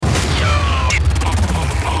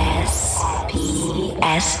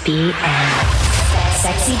SBN.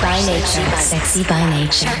 Sexy by nature. Sexy by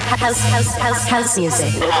nature. House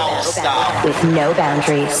music. With no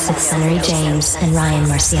boundaries. With Sunnery James and Ryan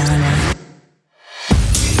Marciano.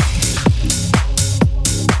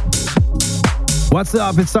 What's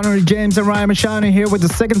up? It's Sunnery James and Ryan Marciano here with the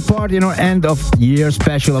second part in our end of year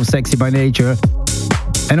special of Sexy by Nature.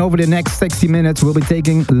 And over the next 60 minutes, we'll be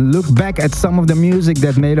taking a look back at some of the music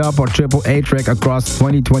that made up our AAA track across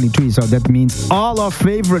 2023. So that means all our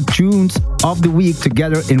favorite tunes of the week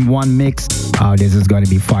together in one mix. Oh, this is going to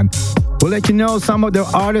be fun. We'll let you know some of the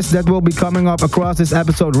artists that will be coming up across this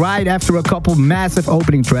episode right after a couple massive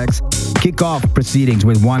opening tracks. Kick off proceedings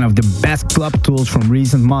with one of the best club tools from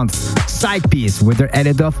recent months, SIDEPIECE, with their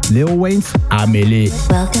edit of Lil Wayne's Milli.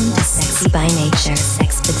 Welcome to Sexy by Nature,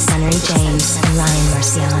 Sex with Sunnery James and Ryan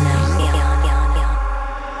Marciano.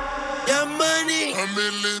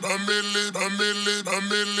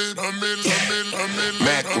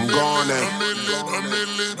 Mac, I'm gonna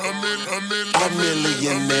a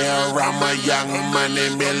millionaire, I'm a young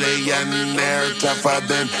money millionaire, tougher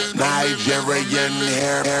than Nigerian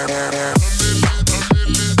hair.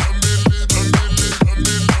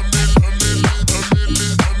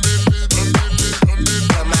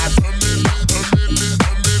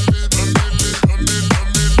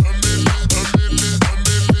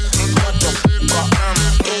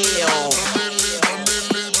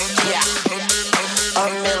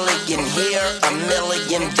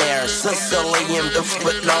 Sicilian, the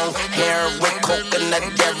with long hair with coconut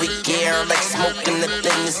dairy gear, like smoking the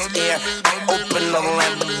thinnest air. I open the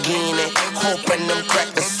Lamborghini, hoping them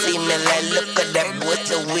crackers see me. Like, look at that boy,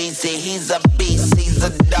 too easy. He's a beast, he's a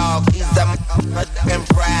dog, he's a fucking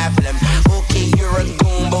problem. Okay, you're a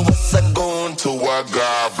goon, but what's a goon to a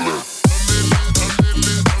goblin?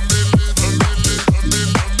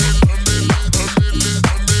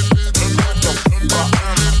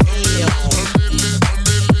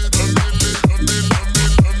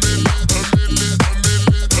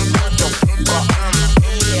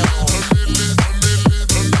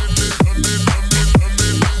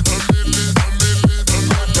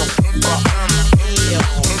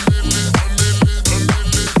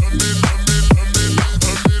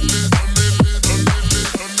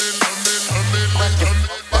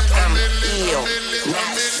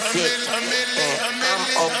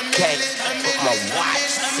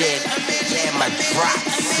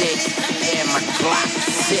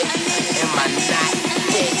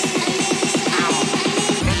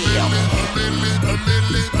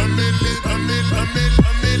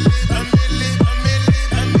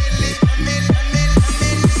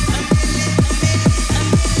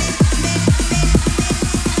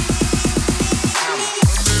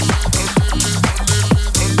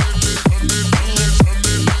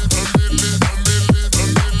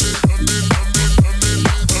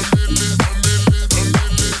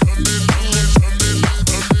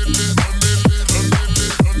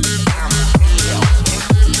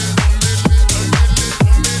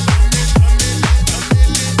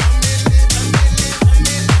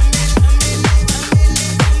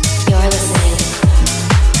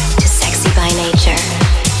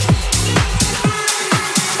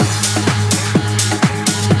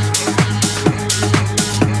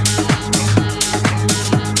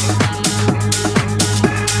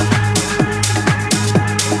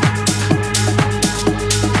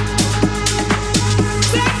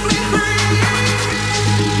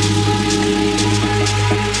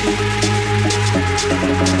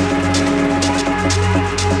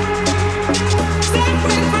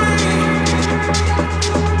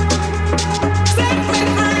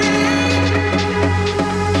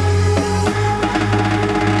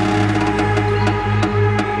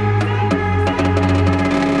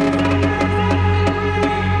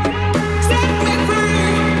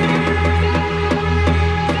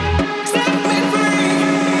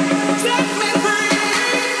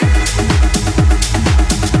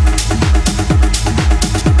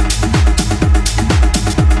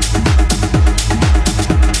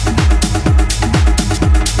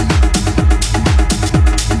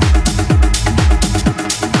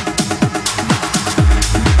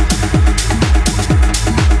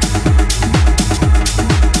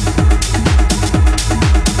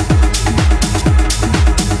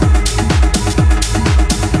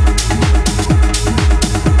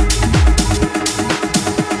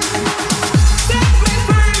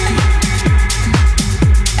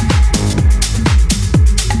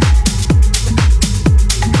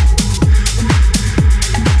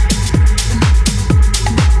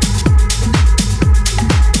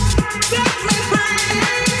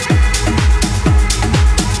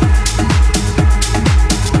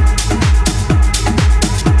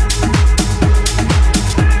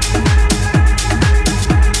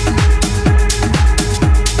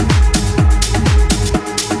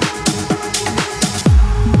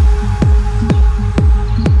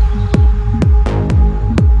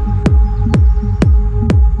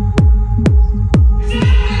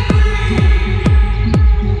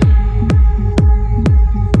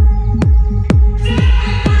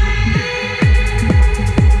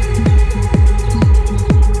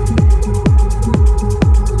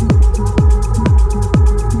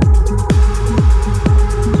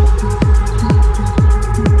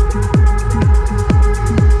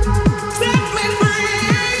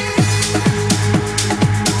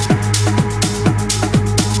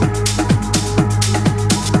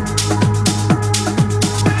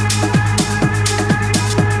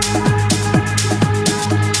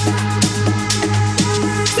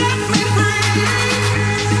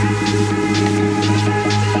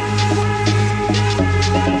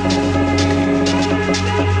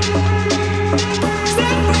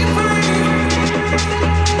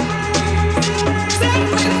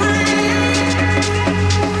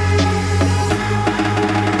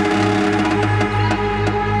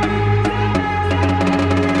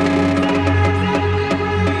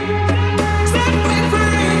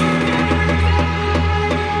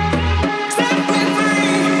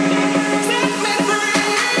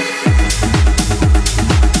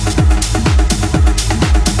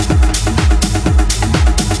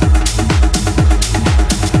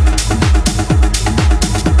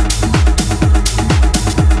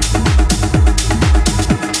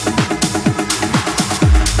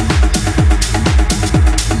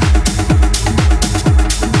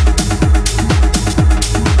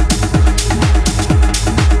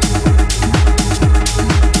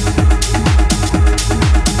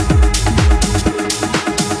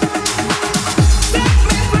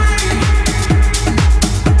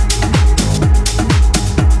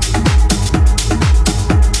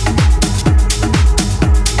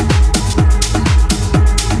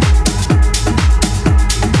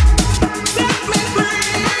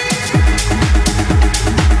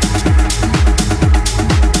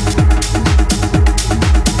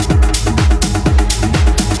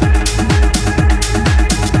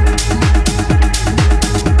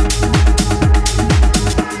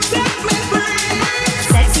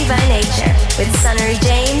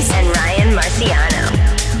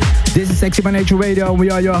 Sexy by Nature Radio.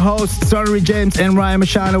 We are your hosts, Sunnery James and Ryan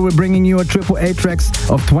Marciano. We're bringing you a AAA tracks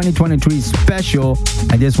of 2023 special.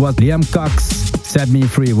 And this was Liam Cox, Set Me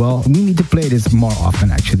Free. Well, we need to play this more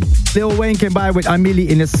often, actually. Lil Wayne came by with Milli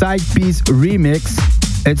in a SIDEPIECE remix.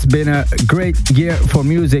 It's been a great year for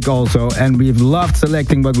music also, and we've loved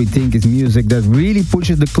selecting what we think is music that really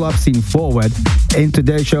pushes the club scene forward. In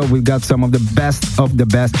today's show, we've got some of the best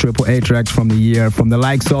AAA tracks from the year, from the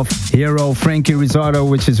likes of Hero, Franky, Rizardo,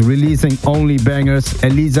 which is releasing only bangers,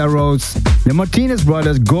 Eliza Rose, the Martinez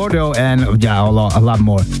brothers, Gordo, and a lot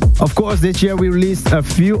more. Of course, this year we released a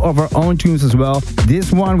few of our own tunes as well.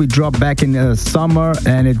 This one we dropped back in the summer,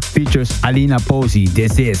 and it features ALINA POZI.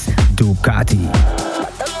 This is Ducati.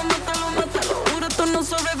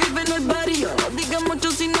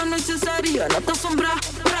 No te asombra,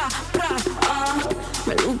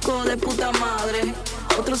 me luco de puta madre.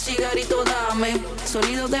 Otro cigarrito dame,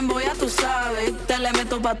 sonido de emboya tú sabes. Te le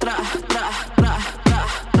meto pa' atrás,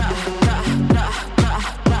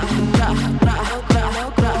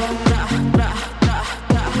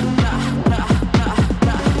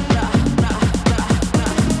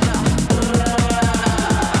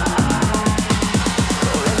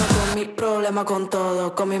 problema con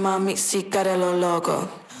todo, con mi mami sí que haré lo loco.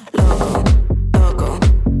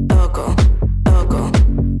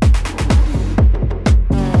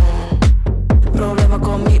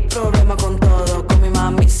 Problema con todo, con mi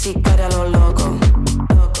mami sí que haré lo loco.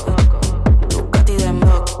 Ducati de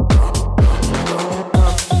moco.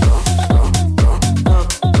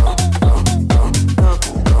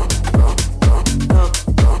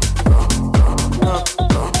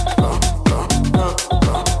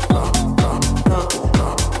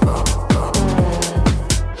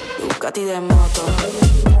 Ducati de moto.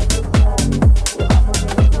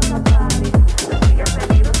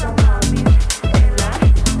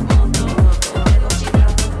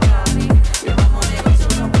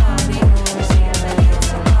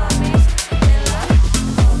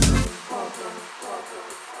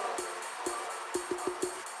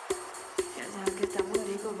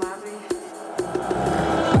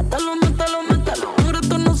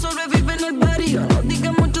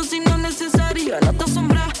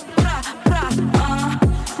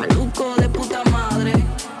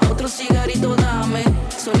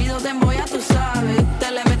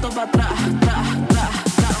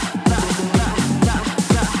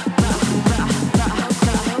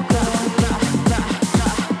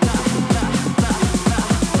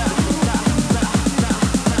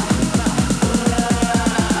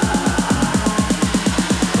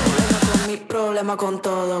 Con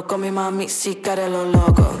todo, con mi mami sí que haré lo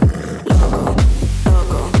loco.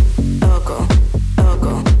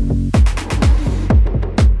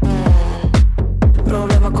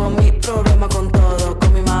 Problema con todo,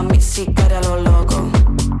 con mi mami sí que haré lo loco.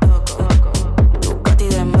 Ducati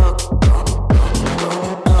de moco.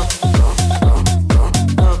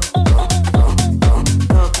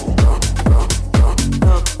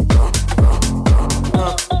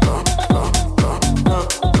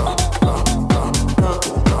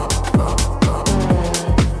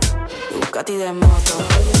 Ducati de moto.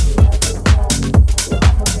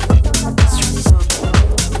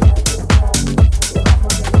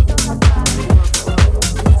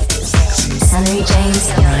 Sunnery James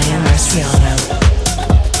and Ryan Marciano.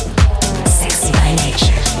 Sexy by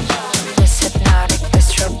nature. This hypnotic, this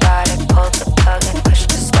robotic. Pull the plug and push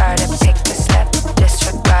to start it. Take the step,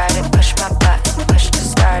 disregard it. Push my button, push to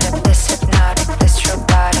start it. This hypnotic, this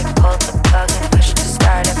robotic. Pull the plug and push to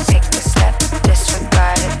start it. Take the step,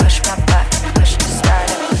 disregard it. Push my button, push to start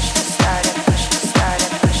it. Push to start it. Push to start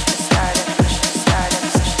it. Push to start it. Push to start it.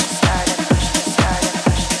 Push to start it. Push to start it.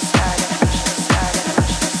 Push to start it. Push to start it.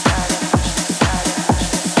 Push to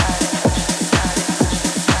start it.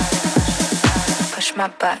 Push my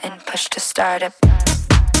button, push to start it.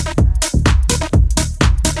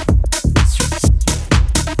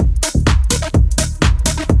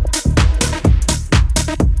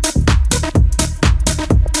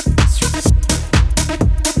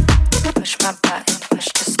 Push my button, push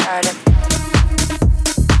to start it.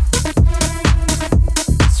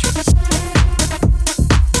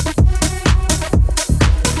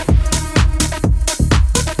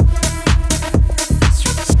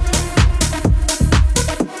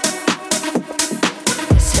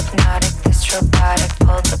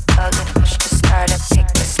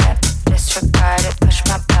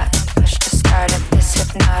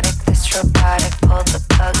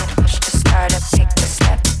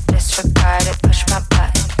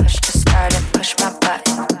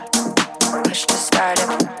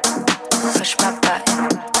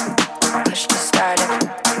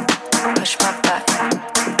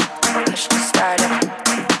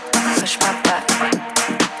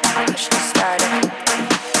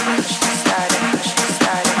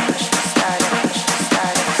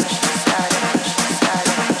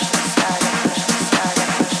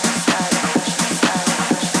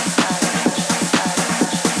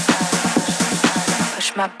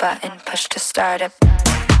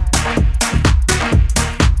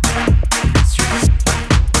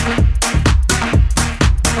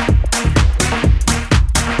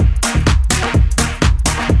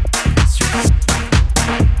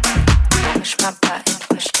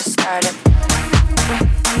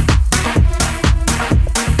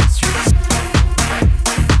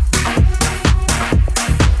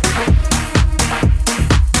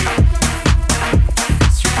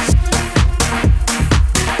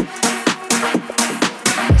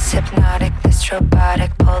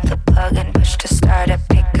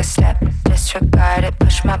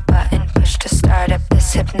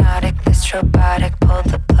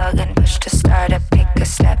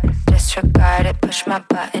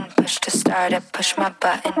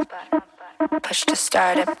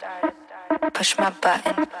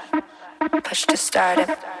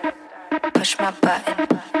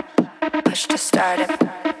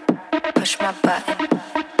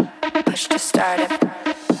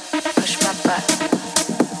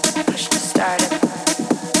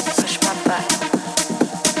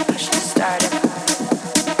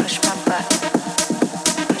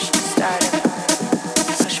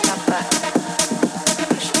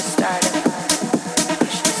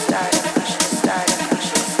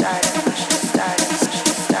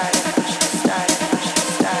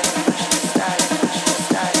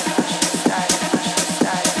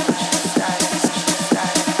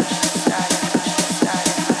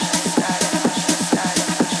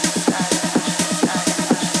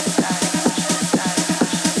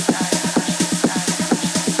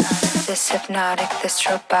 Hypnotic, this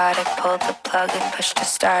robotic, pull the plug and push to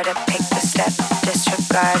start it, pick the step,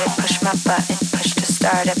 disregard it, push my button, push to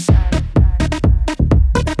start it.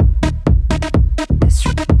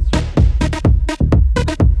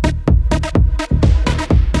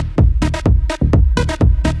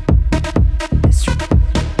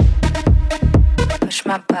 Push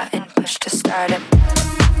my button, push to start it.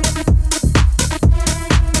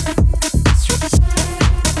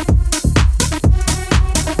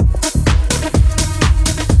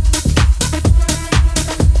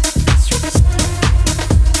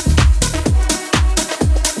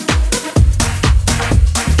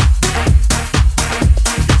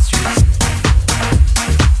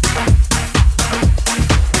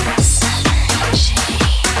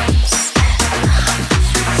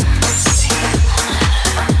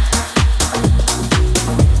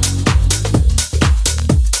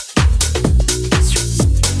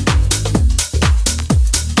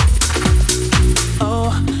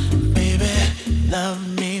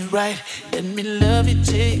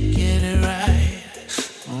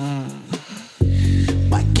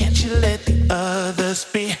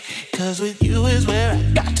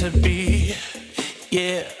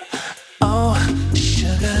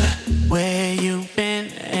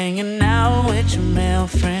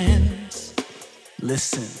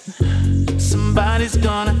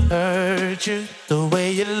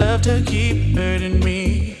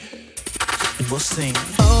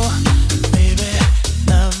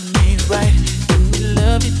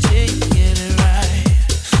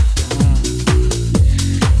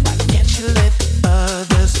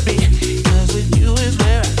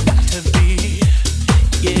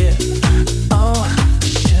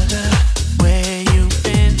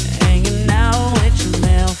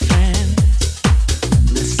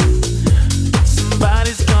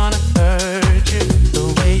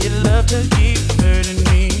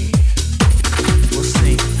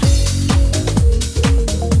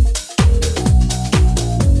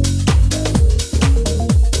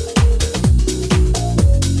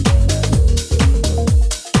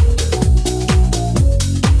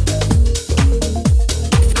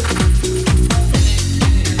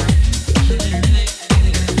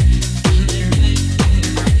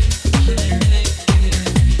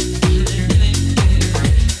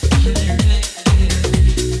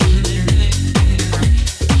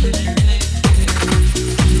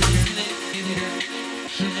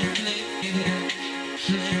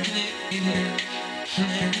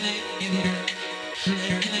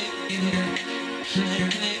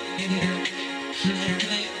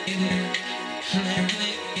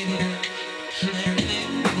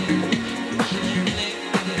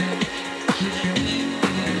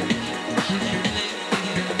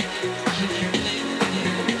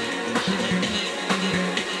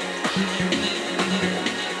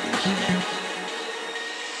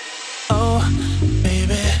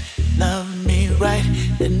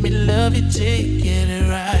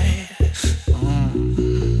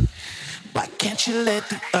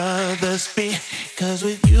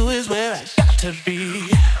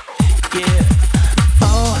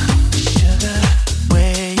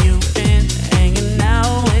 Where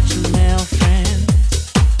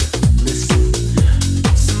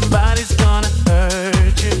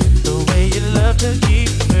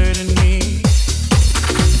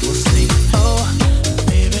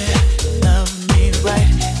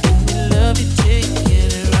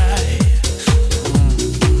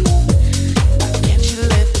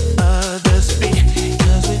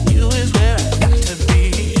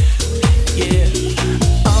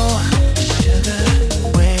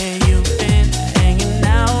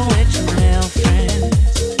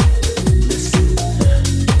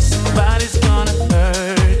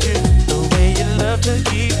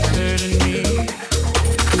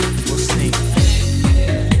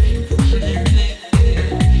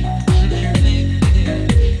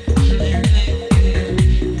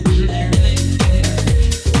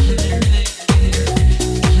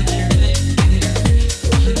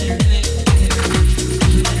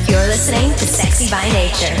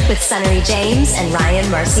Sunnery James and Ryan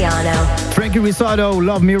Marciano. Franky Rizardo,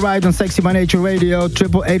 Love Me Right on Sexy by Nature Radio,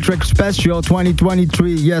 AAA track special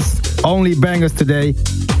 2023. Yes, only bangers today.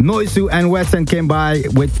 Noizu and Westend came by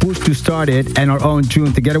with Push to Start It and our own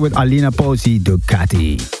tune together with ALINA, POZI,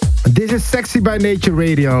 DUCATI. This is Sexy by Nature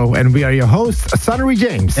Radio, and we are your hosts, Sunnery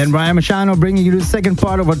James and Ryan Marciano, bringing you the second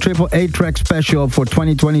part of our AAA track special for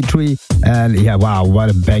 2023. And yeah, wow,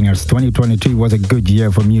 what a bangers. 2023 was a good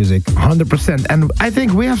year for music. 100%. And I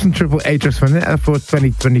think we have some AAA tracks for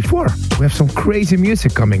 2024. We have some crazy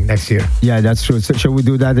music coming next year. Yeah, that's true. So shall we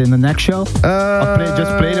do that in the next show?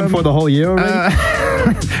 Just play them for the whole year already?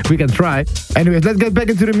 We can try. Anyways, let's get back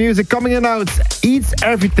into the music. Coming in out, Eats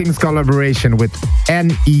Everything's collaboration with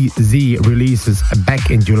NEZ releases back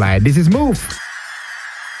in July. This is Move.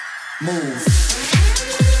 Move.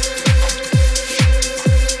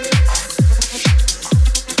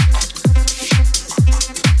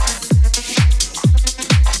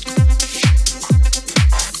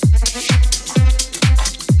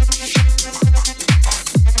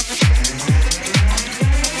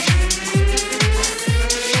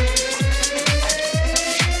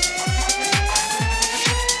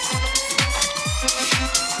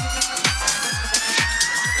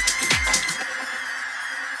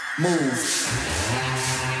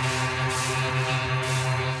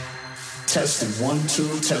 Testing 1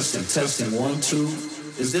 2, testing 1 2.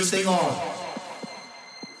 Is this thing on?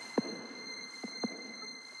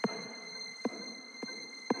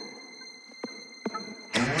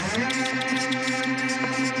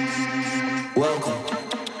 Welcome.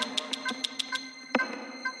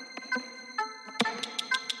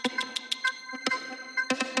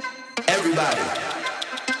 Everybody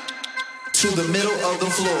to the middle of the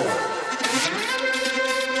floor.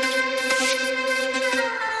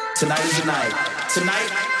 Tonight is the night.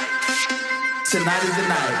 Tonight is the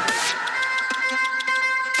night.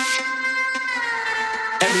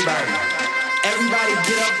 Everybody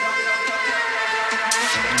get up.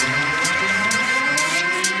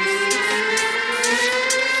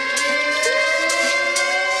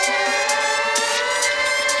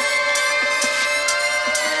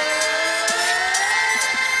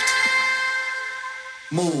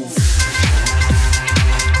 Move.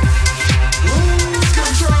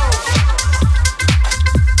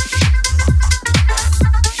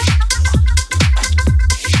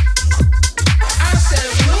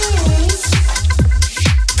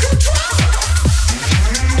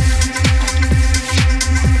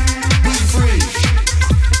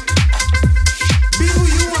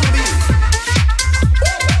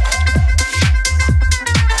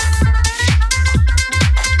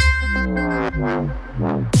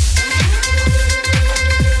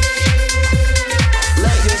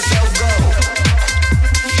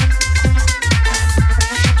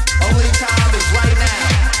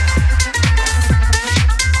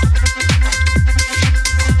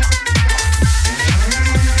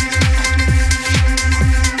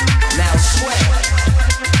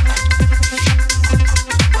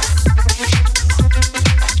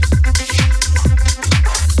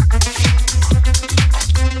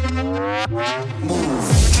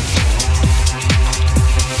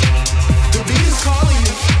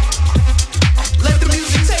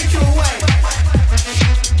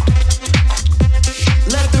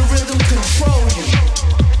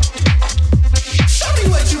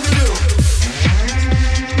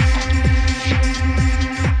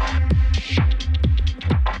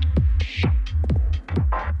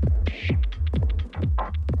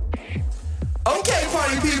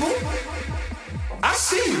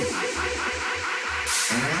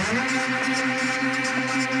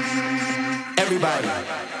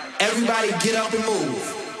 Everybody get up and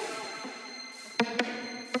move.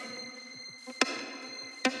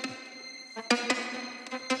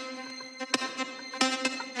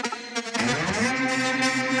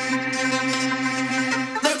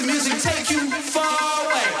 Let the music take you far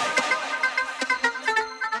away.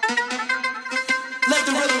 Let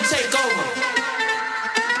the rhythm take over.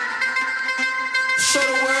 Show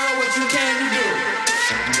the world what you came to do.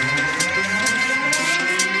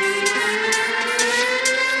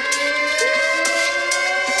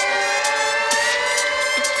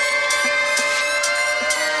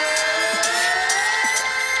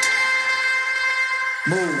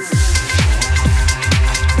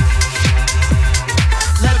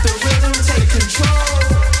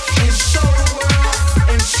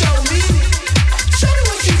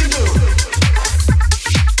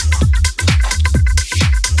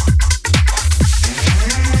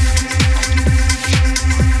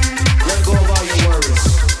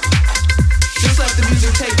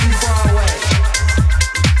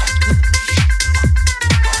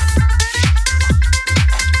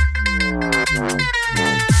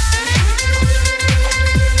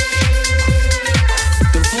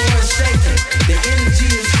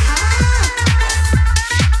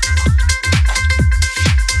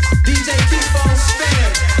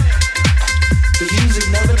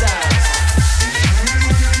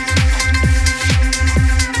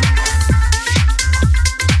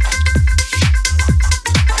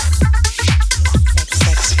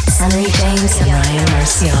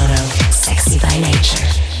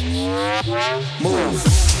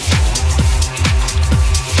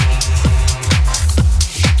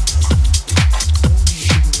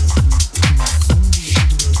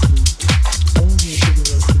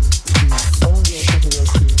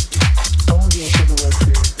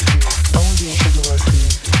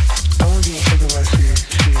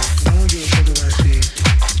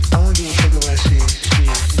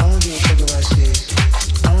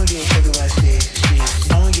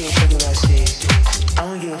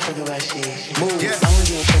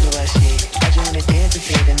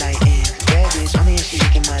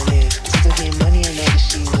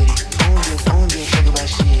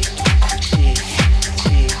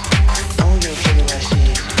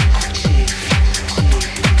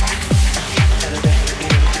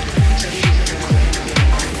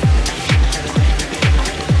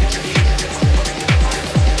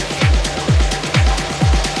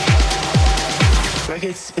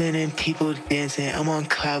 People dancing, I'm on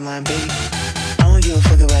cloud nine, baby. I don't give a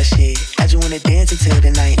fuck about shit. I just wanna dance until the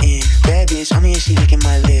night ends. Bad bitch, I'm here, she licking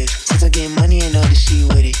my lips. Since I get money, I know that she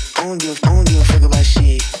with it. I don't give a fuck about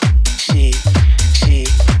shit. Shit.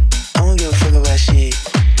 I don't give a fuck about shit.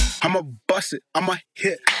 I'ma bust it, I'ma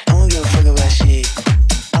hit. I don't give a fuck about shit.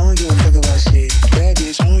 I don't give a fuck about shit. Bad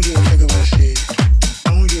bitch, I don't give a fuck about shit. I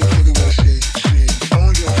don't give a fuck about shit. I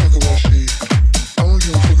don't give a fuck about shit. I don't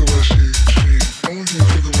give a fuck about shit. I don't give a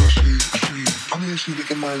fuck about shit. I'm here, she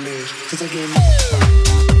licking my lips. Since I get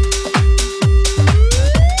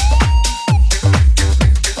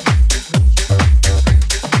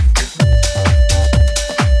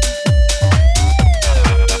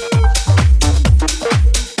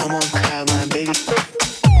I'm on cloud nine, baby.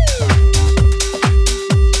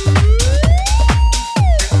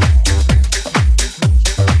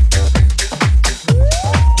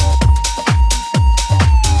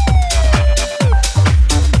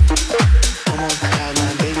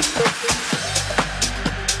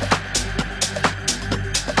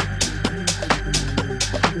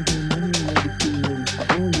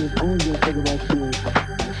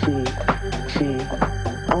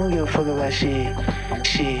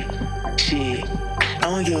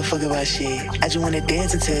 Shit. I just wanna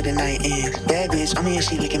dance until the night ends. Bad bitch, I'm here,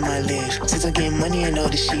 she licking my lips. Since I get money, I know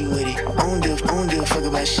that she with it. I don't give a fuck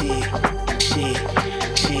about shit. I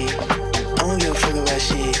don't give a fuck about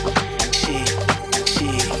shit.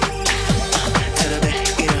 Tell her back,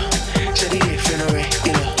 get up. Shawty get finna wreck,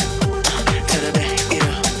 get up. Tell her back, get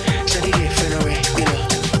up. Shawty get finna wreck, get up.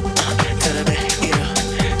 Tell her back, get up.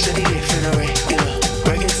 Shawty get finna wreck, get up.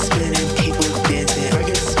 Records spinning, people dancing.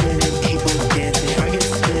 Records spinning, people dancing.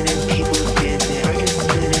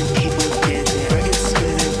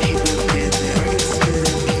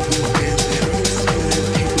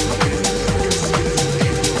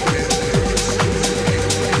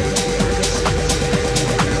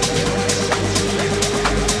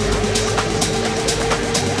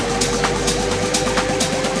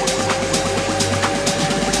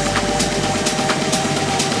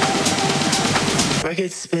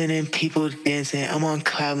 Records spinning, people dancing. I'm on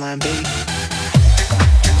cloud nine, baby.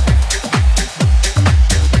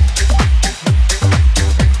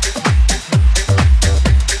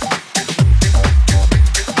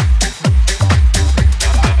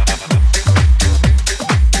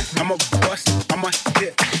 I'ma bust, I'ma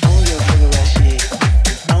hit. I don't give a fuck about shit.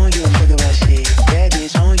 I don't give a fuck about shit. Bad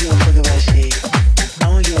bitch, I don't give a fuck about shit. I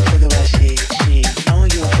don't give a fuck about shit. I don't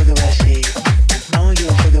give a fuck about shit. I don't give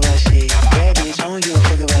a fuck about shit. Bad bitch, I don't give a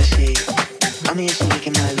fuck about shit. I'm here, she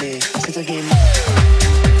licking my lips. Since I get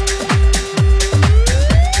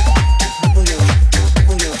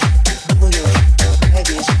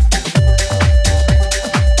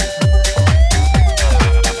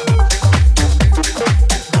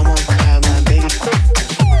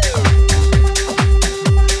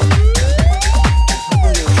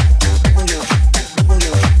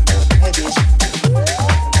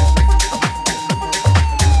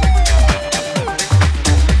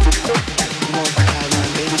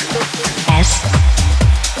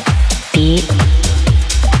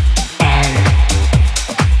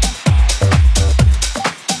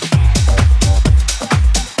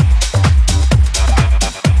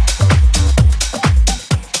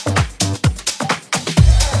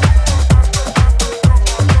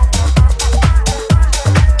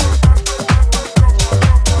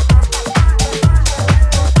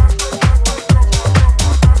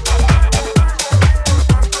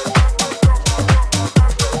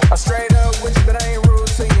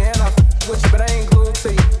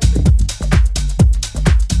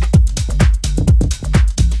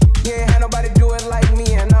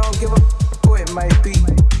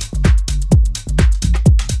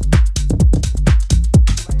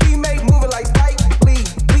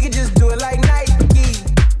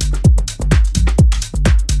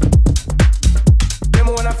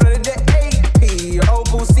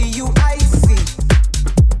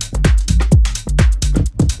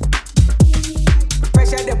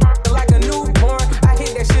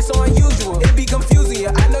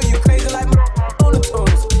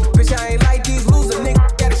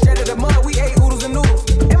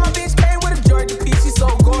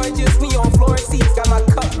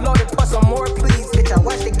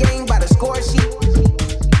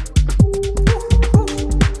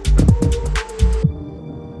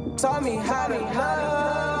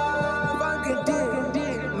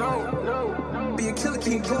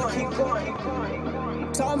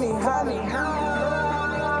how to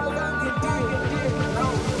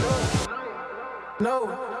no.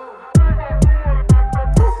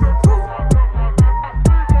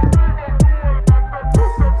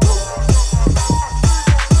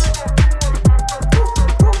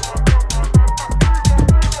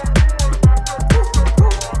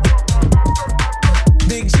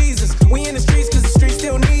 Big Jesus, we in the streets cause the streets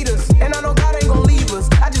still need us. And I know God ain't gon' leave us.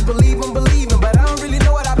 I just believe him, but I don't really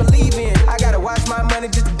know what I believe in. I gotta watch my money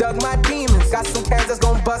just to dug my demons. Got some cans that's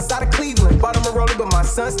gon' bust out of Cleveland. Bought him a roller, but my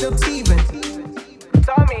son still teething.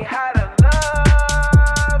 Taught me how to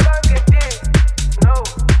love unconditional.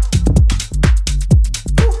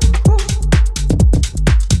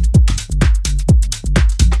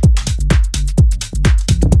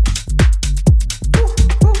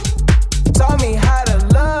 Taught me how to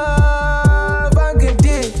love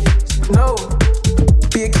unconditional.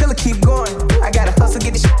 Be a killer, keep going. I gotta hustle,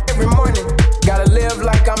 get this shit every morning. Gotta live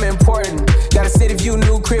like I'm important. Got a city view,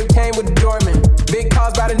 new crib came with the doorman. Big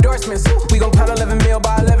calls about endorsements. We gon' count 11 mil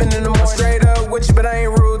by 11 in the morning. Straight up with you, but I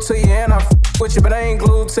ain't rude to you. And I'm with you, but I ain't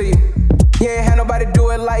glued to you. You ain't had nobody do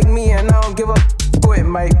it like me, and I don't give a who it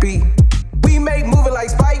might be. We make moving like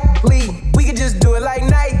Spike Lee. We could just do it like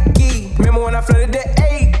Nike. Remember when I flooded the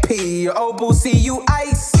AP? Your old boo see you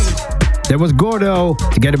icy. There was Gordo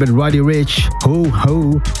together with Roddy Rich, Who,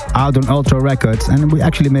 out on Ultra Records. And we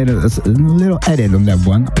actually made a little edit on that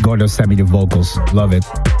one. Gordo sent me the vocals. Love it.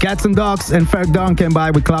 Catz and Dogz and Ferreck came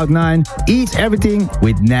by with Cloud9. Eats Everything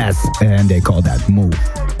with Nas. And they call that Move.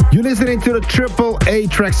 You're listening to the AAA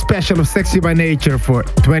track special of Sexy by Nature for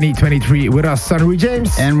 2023 with us, Sunnery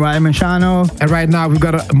James. And Ryan Marciano. And right now we've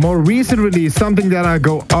got a more recent release, something that I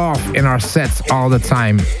go off in our sets all the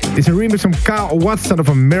time. It's a remix from Kyle Watson of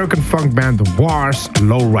American funk band Worx,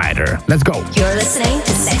 Lowrider. Let's go. You're listening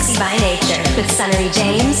to Sexy by Nature with Sunnery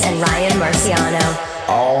James and Ryan Marciano.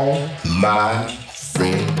 All my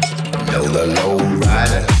friends know the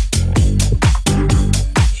lowrider.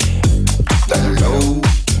 The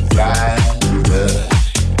lowrider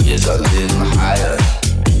is a little higher.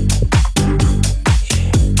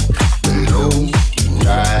 The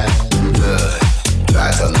lowrider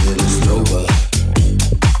drives a little slower.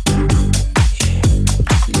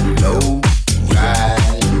 Lowrider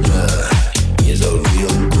is a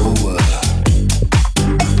real goer.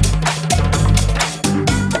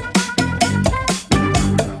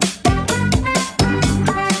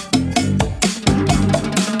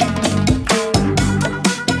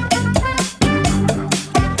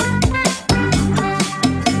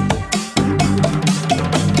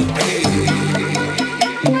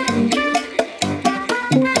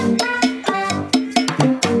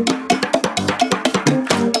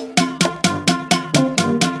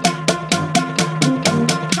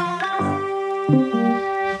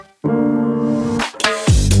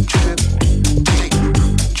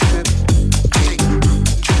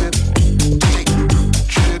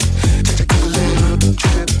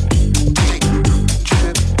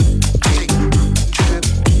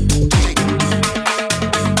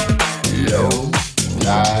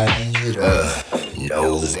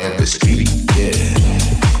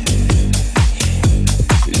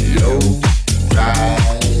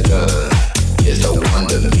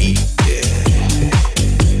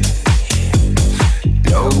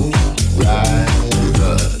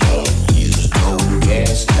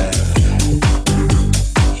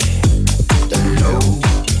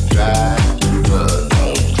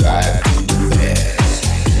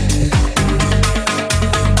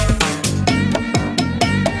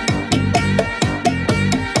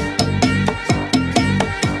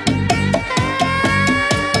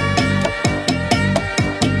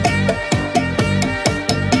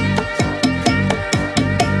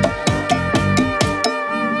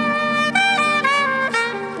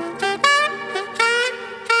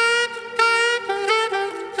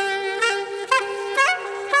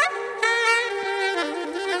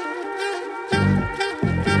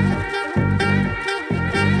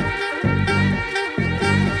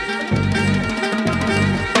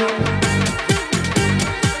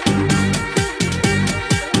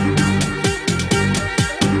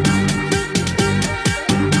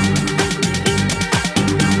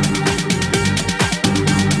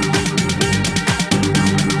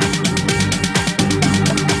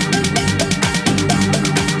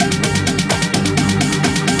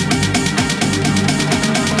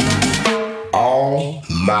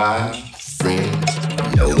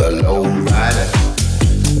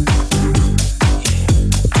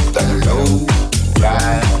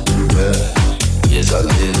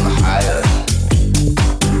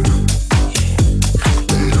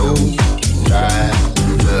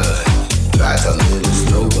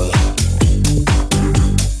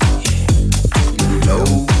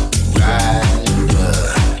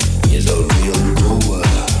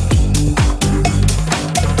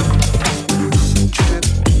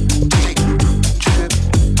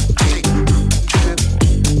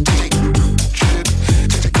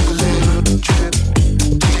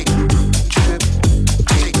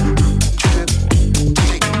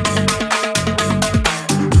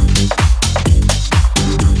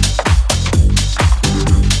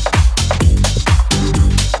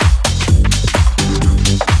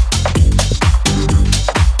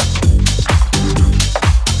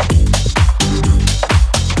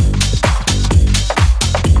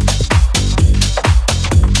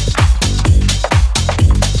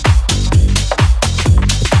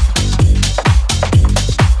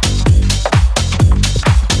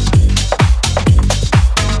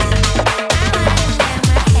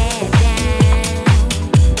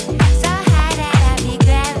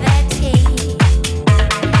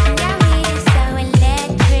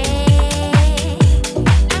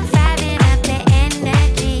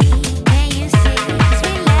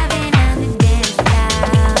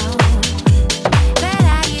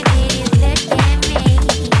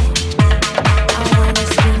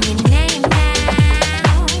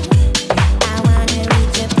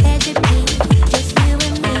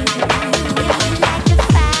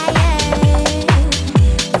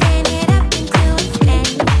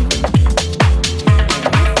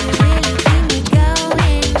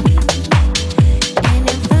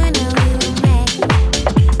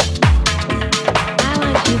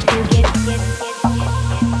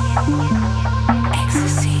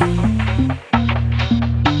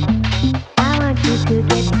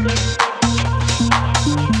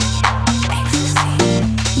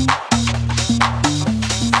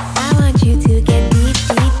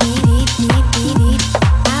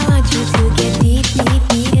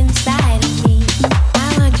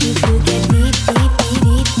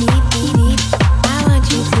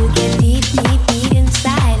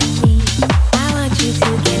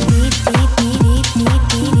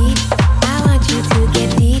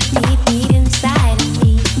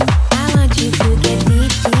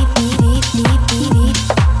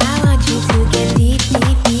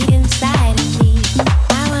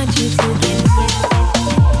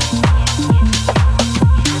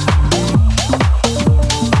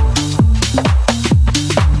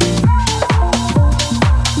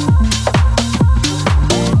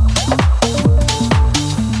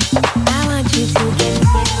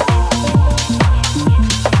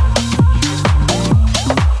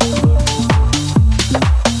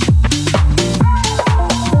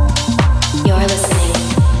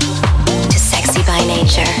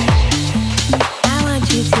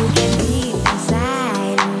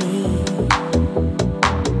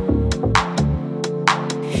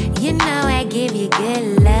 You know I give you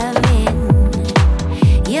good loving.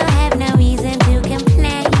 You have no reason to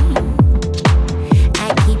complain.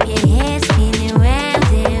 I keep your head spinning round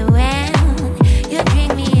and round. You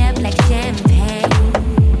drink me up like champagne.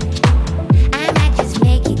 I might just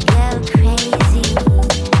make you go crazy.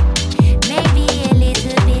 Maybe a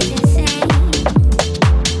little bit insane.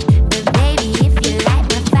 But baby, if you light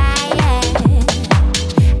my fire,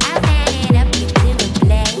 I'll fan it up into a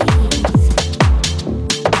blaze.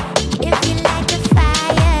 If you like the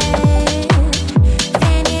fire,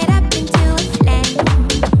 fan it up into a flame.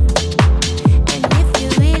 And if you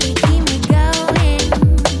really keep me going,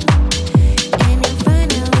 an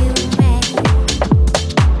inferno will make.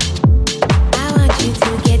 I want you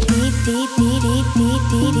to get deep, deep, deep, deep, deep,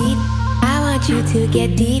 deep, deep. I want you to get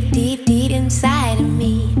deep, deep, deep inside of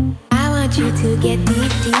me. I want you to get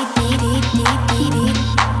deep, deep, deep, deep, deep, deep, deep.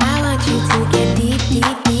 I want you to get deep,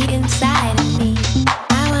 deep, deep inside of me.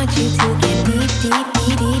 I want you to get deep, deep,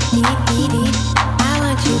 deep, deep, deep, deep, deep. I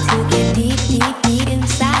want you to get deep, deep, deep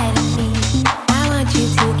inside of me. I want you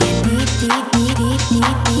to get deep, deep, deep, deep,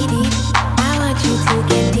 deep, deep, deep. I want you to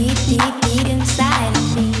get deep, deep, deep inside of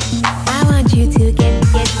me. I want you to get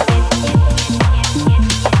ecstasy.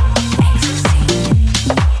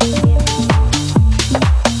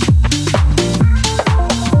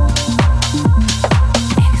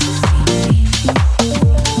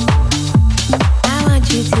 I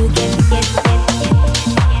want you to get ecstasy.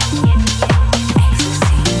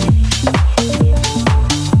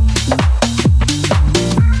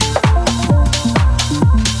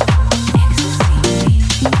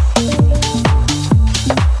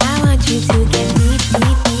 I want you to get deep,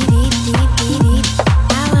 deep, deep, deep, deep, deep, deep.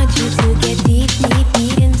 I want you to get deep, deep,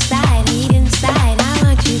 deep inside, deep inside. I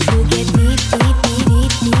want you to get deep, deep, deep,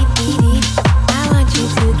 deep, deep, deep, deep. I want you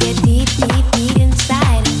to get deep, deep, deep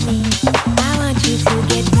inside of me. I want you to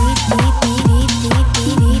get deep, deep, deep, deep, deep,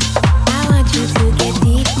 deep, deep. I want you to get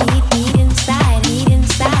deep, deep, deep inside, deep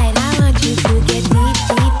inside. I want you to get deep,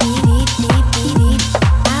 deep, deep, deep, deep, deep, deep.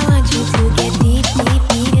 I want you to get deep, deep,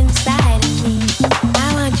 deep inside of me.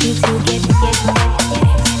 I want you to get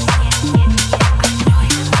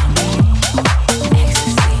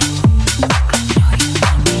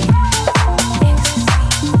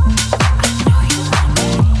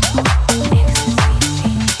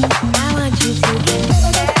I want you to get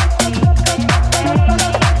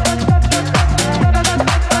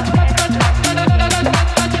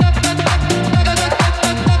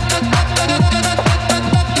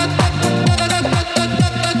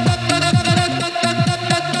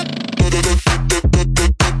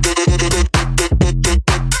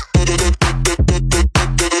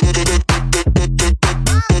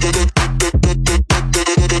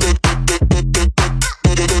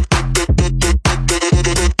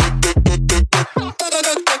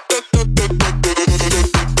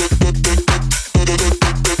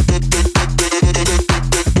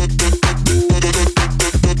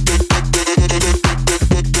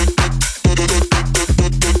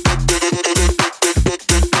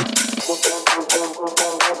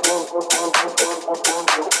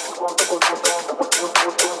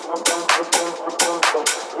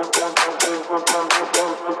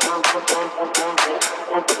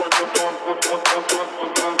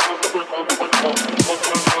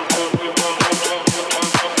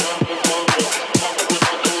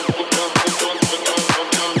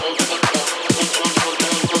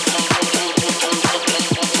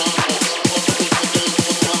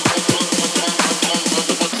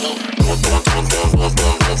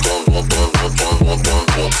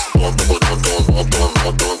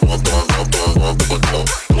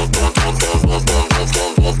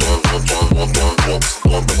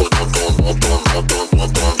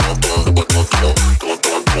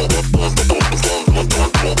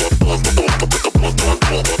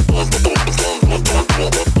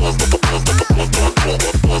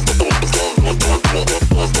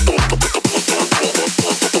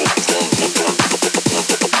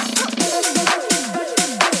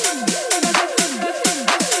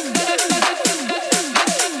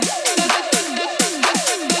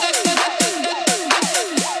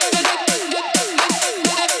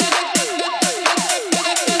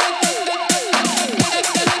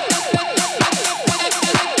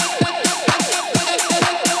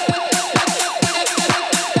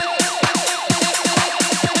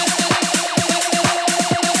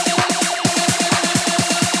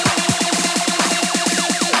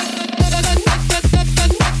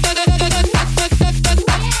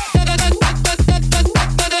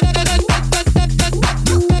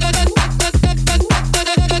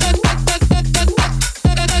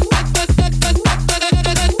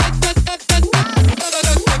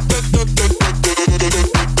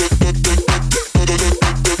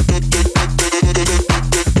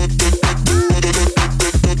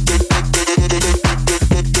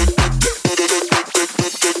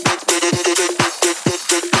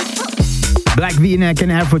Insomniac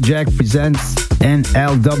and AFROJACK presents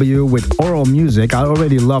NLW with Oral Music. I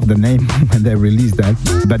already loved the name when they released that,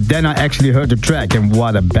 but then I actually heard the track and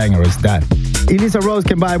what a banger is that. Eliza Rose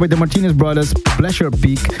came by with the Martinez Brothers, Pleasure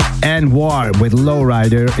Peak, and War with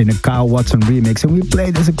Lowrider in a Kyle Watson remix. And we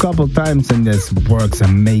played this a couple times and this works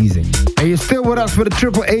amazing. And you're still with us for the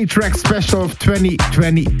AAA track special of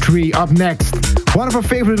 2023. Up next, one of our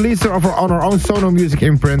favorite releases on our own Sono music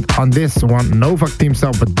imprint. On this one, Novak teams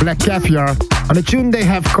up with Black Caviar on a tune they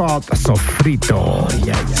have called Sofrito. Oh,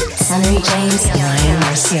 yeah. Sunnery James and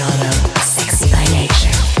Marciano, Sexy by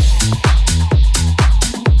Nature.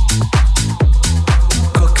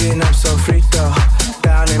 Cooking up Sofrito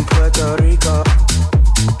down in Puerto Rico.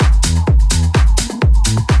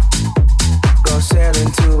 Go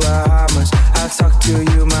sailing to Bahamas. I'll talk to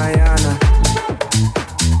you, Mayana.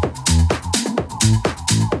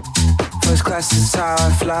 First class is how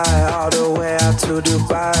I fly all the way out to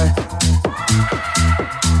Dubai.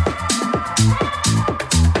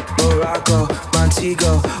 Morocco,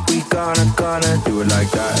 Montego, we gonna do it like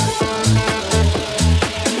that.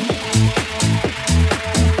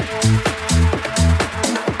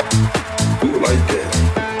 Right.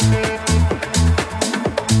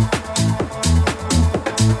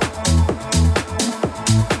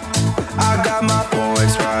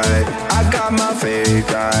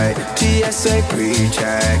 TSA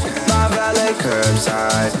pre-check, my valet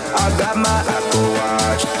curbside. I got my Apple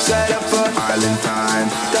Watch set up for island time.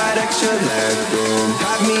 That extra leg room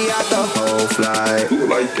had me out the whole flight. Who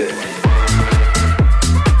like that?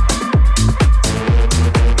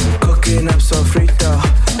 Cooking up Sofrito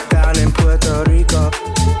down in Puerto Rico.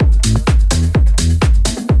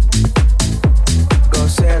 Go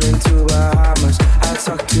sailing to Bahamas. I'll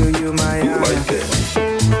talk to you, Miami. Who like that?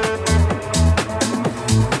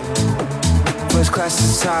 First class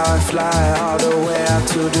is how I fly all the way out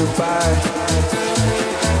to Dubai.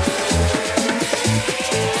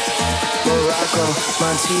 Morocco,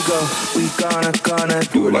 Montego, we gonna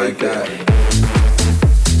do it like that.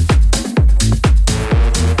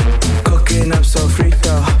 Cooking up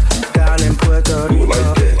Sofrito down in Puerto Rico.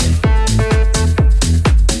 Like that.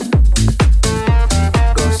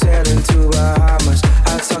 Go sailing to Bahamas.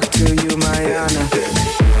 I'll talk to you, Mayana.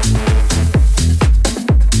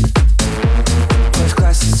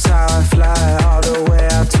 How I fly all the way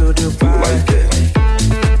out to Dubai. Like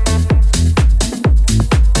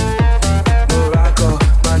Morocco,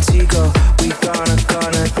 Montego, we gonna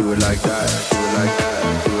do it like that. Do it like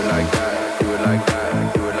that. Do it like that. Do it like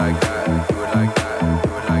that. Do it like that. Do it like that. Do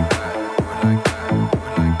it like that. Do it like that.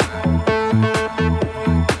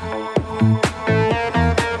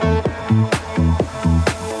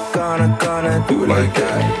 Gonna do it like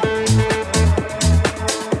that.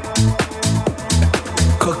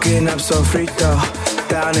 Cooking up Sofrito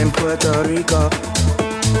down in Puerto Rico.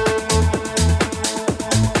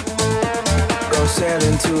 Go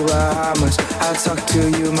sailing to Bahamas. I'll talk to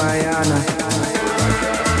you, Mayana.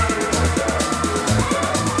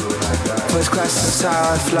 First class is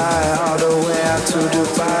how I fly all the way out to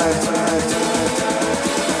Dubai.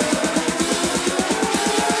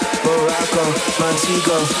 Morocco,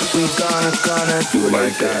 Montego, we gonna do it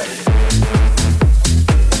like that.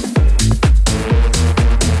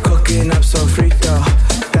 Cooking up Sofrito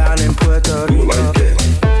down in Puerto Rico. Like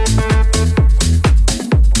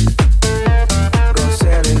go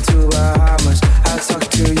sailing to Bahamas. I'll talk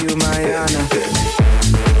to you, Mayana.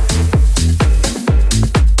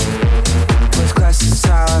 First class is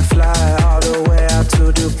how I fly all the way out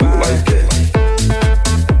to Dubai.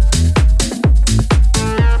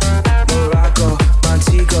 Morocco,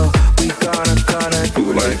 Montego, we gonna do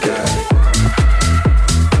it like that.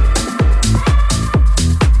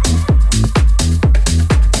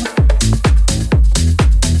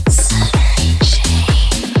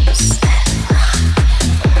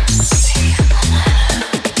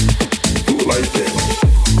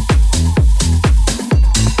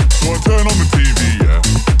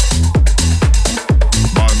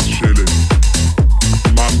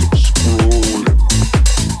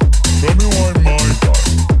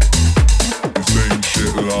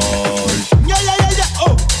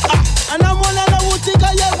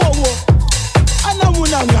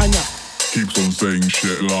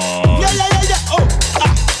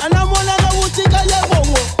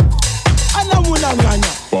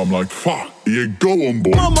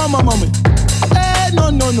 Mama.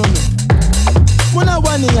 No. Muna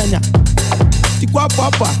wani yanya. Tikwa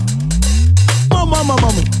papa. Mama.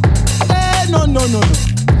 No.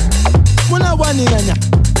 Muna wani yanya.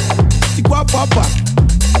 Tikwa papa.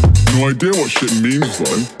 No idea what shit means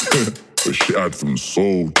though. But shit had some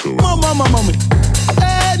soul to it. Mama.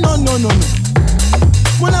 No.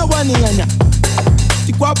 wani yanya.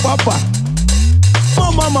 Tikwa papa.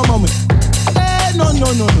 Mama. No.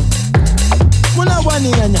 Muna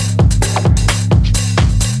wani yanya.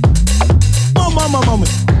 Mama.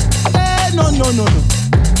 No.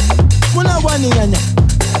 Muna wani yanya.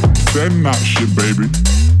 Send that shit, baby.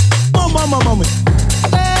 Mama.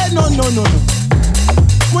 No.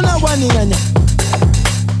 Muna wani yanya.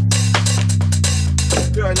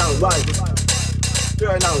 You're not right.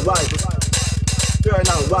 You're not right. You're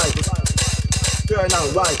not right. You're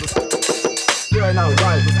not right. You're not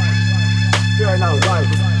right. You're not right.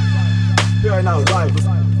 You're not right.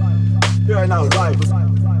 You're not right.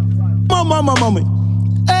 Mama.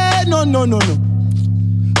 No.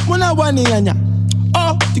 Muna wani yanya.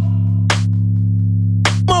 Oh.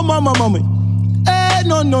 Mama.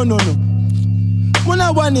 No.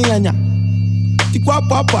 Muna wani yanya. Tikwa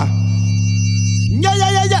papa.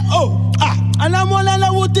 Yeah. Oh. Anamona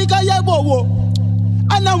na wutika ya bowo.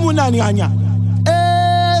 Anamuna ni anya.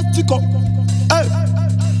 Tiko.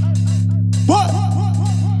 What?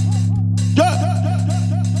 Yeah.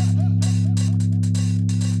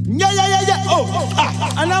 Oh.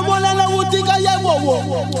 Anamona na wutika ya bowo.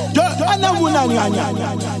 Anamuna ni anya.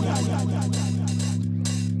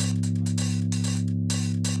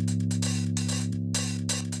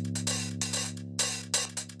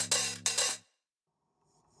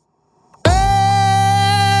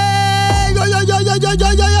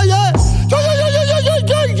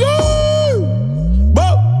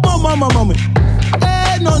 Mama.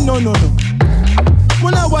 No.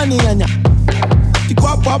 Muna wani yanya.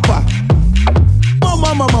 Tikwa papa.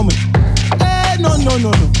 Mama. No.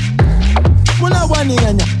 Muna wani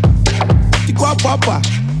yanya. Tikwa papa.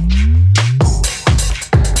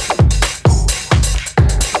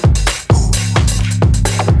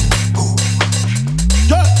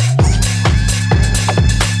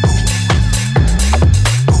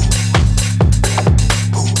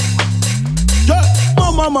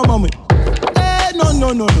 Mama.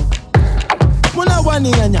 No. Muna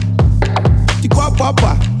wani yanya. Tikwa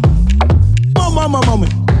papa. Mama.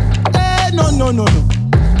 No.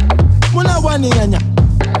 Muna wani yanya.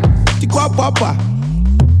 Tikwa papa.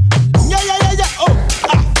 Yeah. Oh.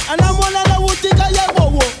 Anamona na wutika ya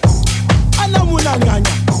bowo. Anamuna ni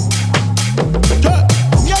anya. Yeah.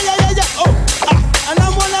 Oh.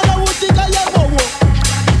 Anamona na wutika ya bowo.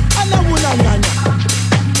 Anamuna ni anya.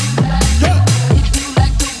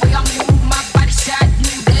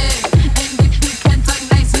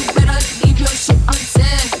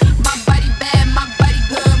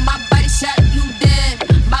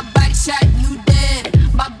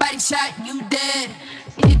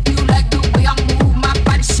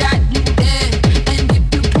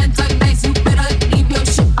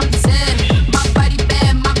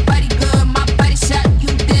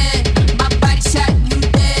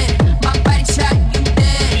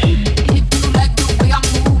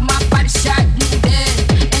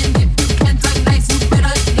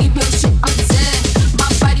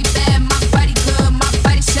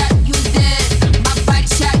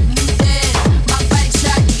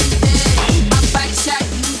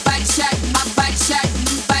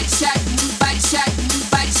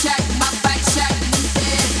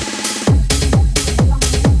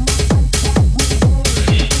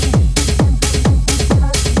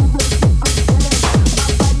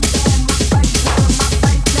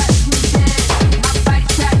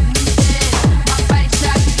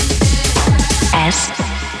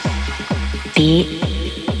 SBN.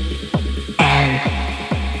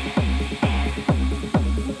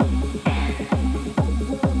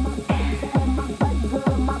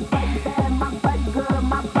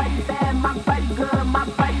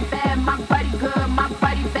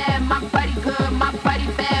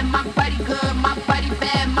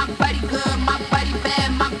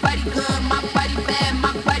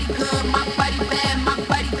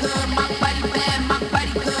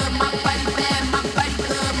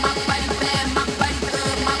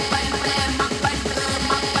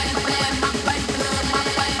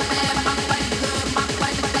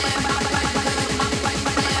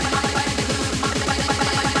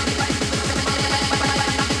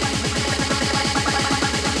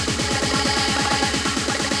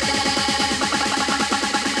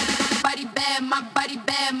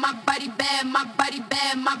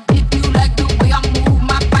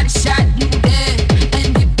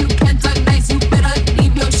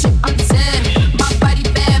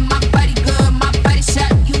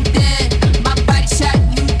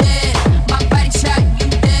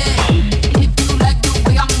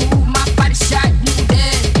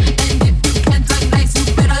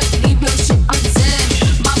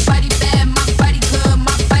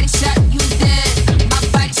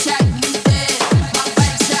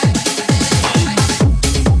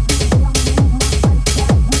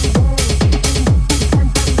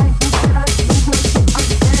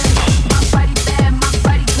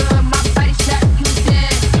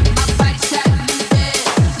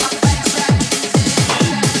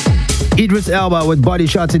 Idris Elba with Body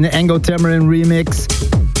Shots in the Ango Tamarind remix.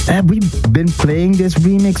 Have we been playing this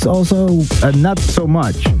remix also? Not so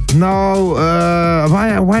much. No,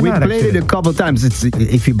 why we not? We played it a couple times.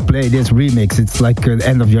 If you play this remix, it's like the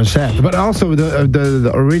end of your set. But also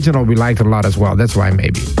the original we liked a lot as well. That's why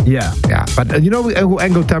maybe. Yeah. Yeah. But you know who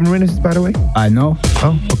Ango Tamarind is, by the way? I know.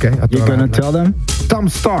 Oh, okay. You're gonna tell them? Tom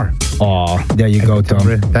Star. Oh, there you go, Tom.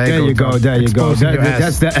 There you go.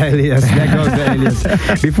 That's the alias. There goes the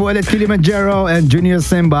alias. Before that, Kilimanjaro and Junior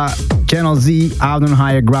Simba, Channel Z, out on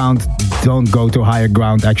higher ground. Don't go to higher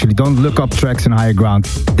ground. Actually, don't look up tracks in higher ground.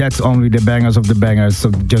 That's only the bangers of the bangers, so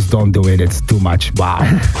just don't do it. It's too much. Wow.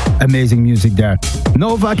 Amazing music there.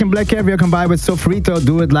 Novak and Black Caviar combined with Sofrito,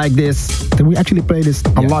 Do It Like This. Did we actually play this?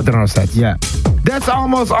 A lot in our sets. Yeah. That's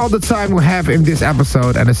almost all the time we have in this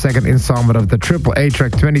episode and the second installment of the AAA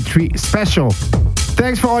Track 23 special.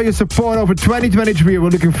 Thanks for all your support over 2023. We're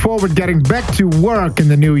looking forward to getting back to work in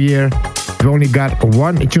the new year. We've only got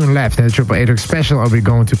one tune left in the AAA Track special, and we're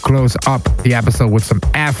going to close up the episode with some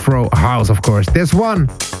Afro House, of course. This one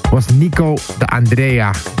was Nico de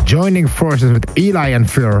Andrea joining forces with Eli and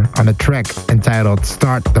Fleur on a track entitled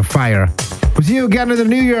Start the Fire. We'll see you again in the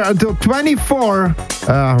new year until 24.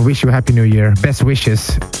 Wish you a happy new year. Best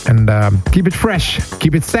wishes. And keep it fresh.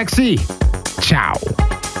 Keep it sexy. Ciao.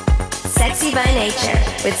 Sexy by Nature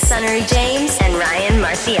with Sunnery James and Ryan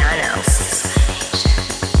Marciano.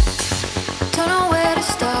 Don't know where to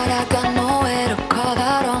start, I got nowhere to call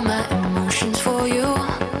out all my emotions for you.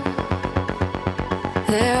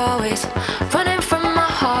 They're always running from my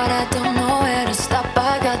heart, I don't know where to stop,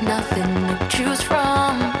 I got nothing to choose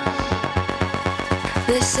from.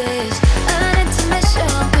 This is an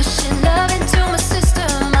intermission, pushing love into my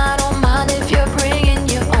system. I don't mind if you're bringing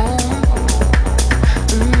your own.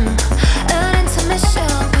 An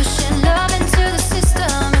intermission, pushing love into the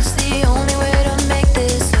system. It's the only way to make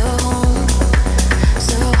this a home.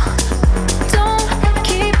 So don't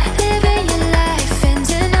keep living your life in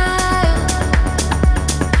denial.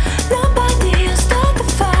 Nobody will start the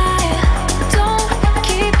fire. Don't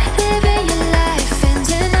keep living your life in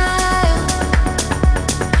denial.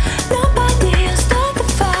 Nobody will start the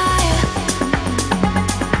fire.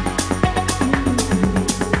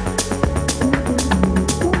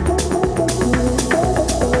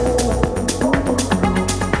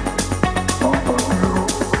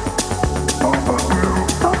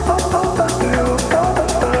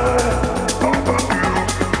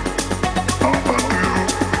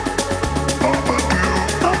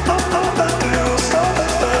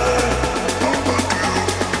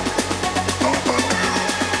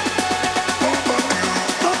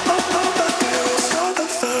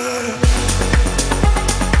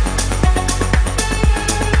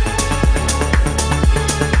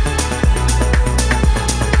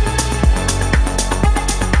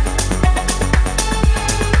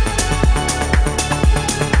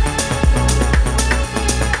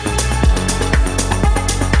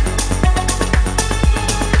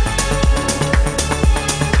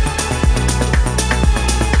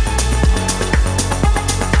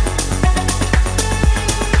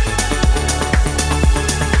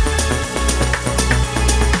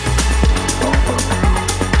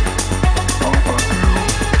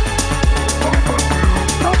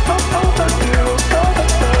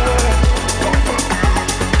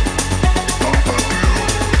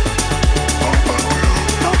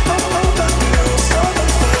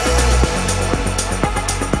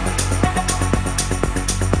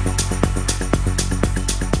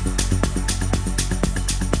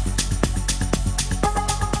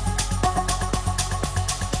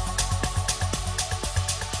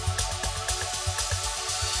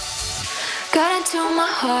 Got into my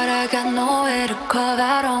heart, I got nowhere to carve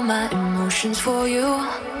out all my emotions for you.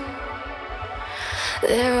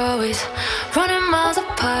 They're always running miles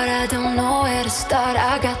apart, I don't know where to start.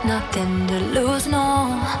 I got nothing to lose,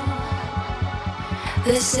 no.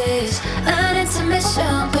 This is an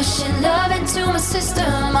intermission, pushing love into my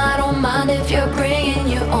system. I don't mind if you're bringing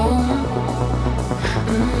your own.